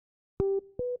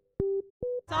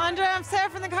Sandra, I'm Sarah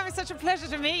from the comics. Such a pleasure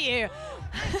to meet you.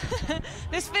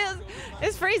 It's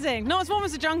freezing. Not as warm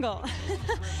as the jungle. It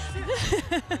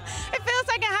feels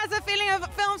like it has a feeling of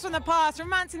films from the past.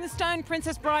 Romancing the Stone,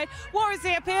 Princess Bride. What was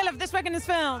the appeal of this Wickedness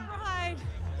film? Bride,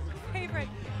 favorite.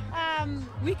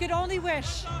 We could only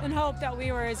wish and hope that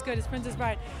we were as good as Princess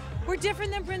Bride. We're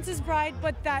different than Princess Bride,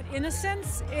 but that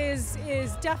innocence is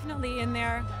definitely in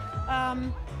there. I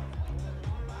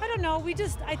don't know,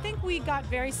 I think we got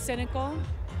very cynical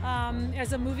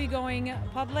as a movie-going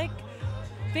public.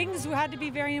 Things had to be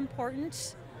very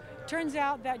important. Turns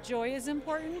out that joy is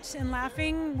important and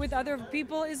laughing with other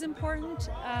people is important.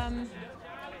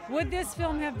 Would this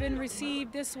film have been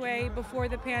received this way before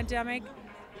the pandemic?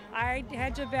 I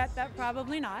had to bet that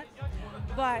probably not,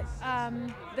 but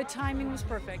the timing was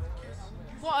perfect.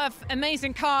 What an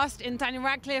amazing cast in Daniel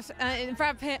Radcliffe, in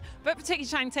Brad Pitt, but particularly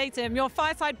Channing Tatum. Your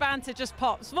fireside banter just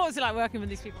pops. What was it like working with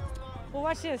these people? Well,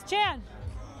 watch this. Chan,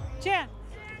 you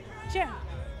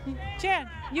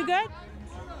good?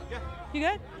 Yeah. You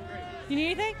good? You need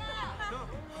anything? No.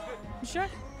 You sure?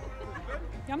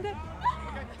 Yeah, I'm good.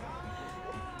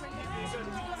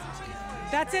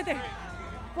 That's it there.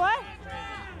 What?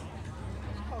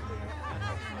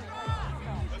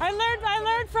 I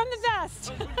learned from the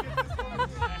best.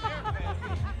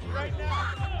 Right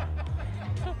now.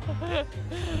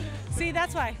 See,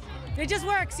 that's why. It just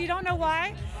works. You don't know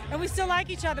why, and we still like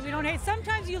each other. We don't hate.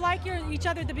 Sometimes you like each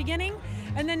other at the beginning,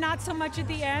 and then not so much at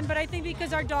the end. But I think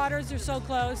because our daughters are so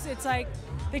close, it's like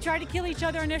they tried to kill each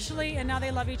other initially, and now they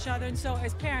love each other. And so,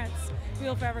 as parents,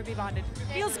 we'll forever be bonded.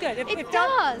 Feels good. It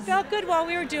does. Felt good while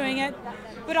we were doing it.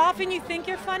 But often you think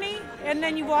you're funny, and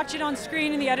then you watch it on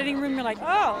screen in the editing room. You're like,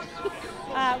 oh.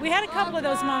 We had a couple of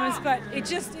those moments, but it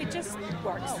just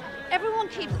works. Everyone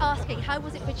keeps asking, how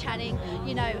was it for Channing,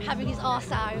 you know, having his arse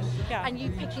out and you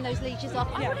picking those leeches off?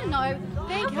 I want to know,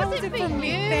 how was it for you?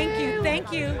 Thank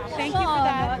you for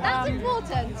that. That's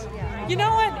important. You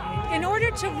know what? In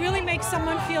order to really make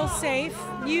someone feel safe,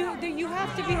 you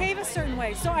have to behave a certain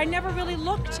way. So I never really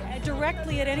looked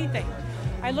directly at anything.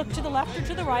 I looked to the left or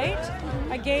to the right.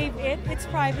 I gave it its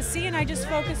privacy, and I just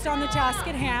focused on the task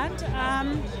at hand.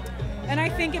 And I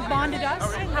think it bonded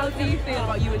us. How do you feel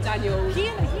about you and Daniel? He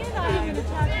and I have been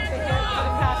attached at the hip for the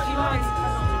past few months.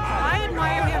 I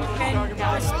admire him, and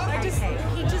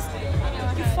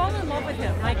you fall in love with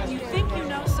him. Like, you think you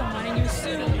know someone, and you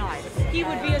assume he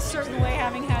would be a certain way,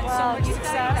 having had so much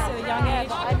success at a young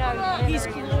age. I know. He's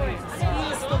glorious.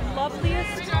 He's the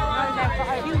loveliest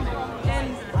human.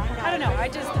 And I don't know.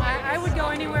 I would go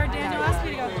anywhere Daniel asked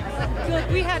me to go. I feel like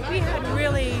we had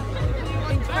really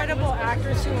incredible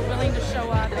actors who were willing to show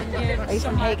up and give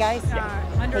so much. Hey guys,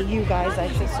 hey you guys, I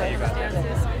should say.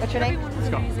 What's your name?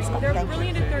 They're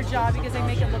brilliant at their job because they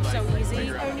make it look so easy.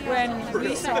 When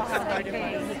we saw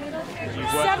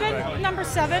number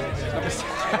seven.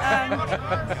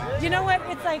 You know what?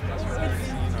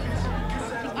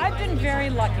 I've been very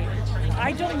lucky.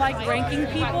 I don't like ranking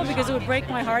people because it would break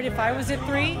my heart if I was at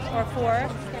 3 or 4.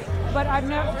 But I've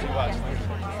never.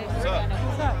 What's up?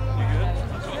 What's up?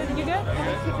 You good?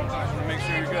 Make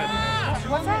sure you're good.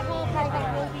 What's that?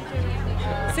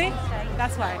 See?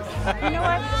 That's why. You know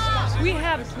what? We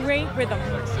have great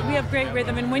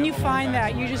rhythm. And when you find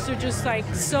that, you just are just like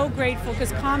so grateful,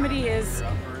 because comedy is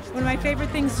one of my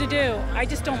favorite things to do. I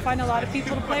just don't find a lot of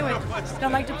people to play with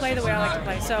that like to play the way I like to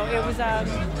play. So it was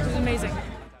amazing.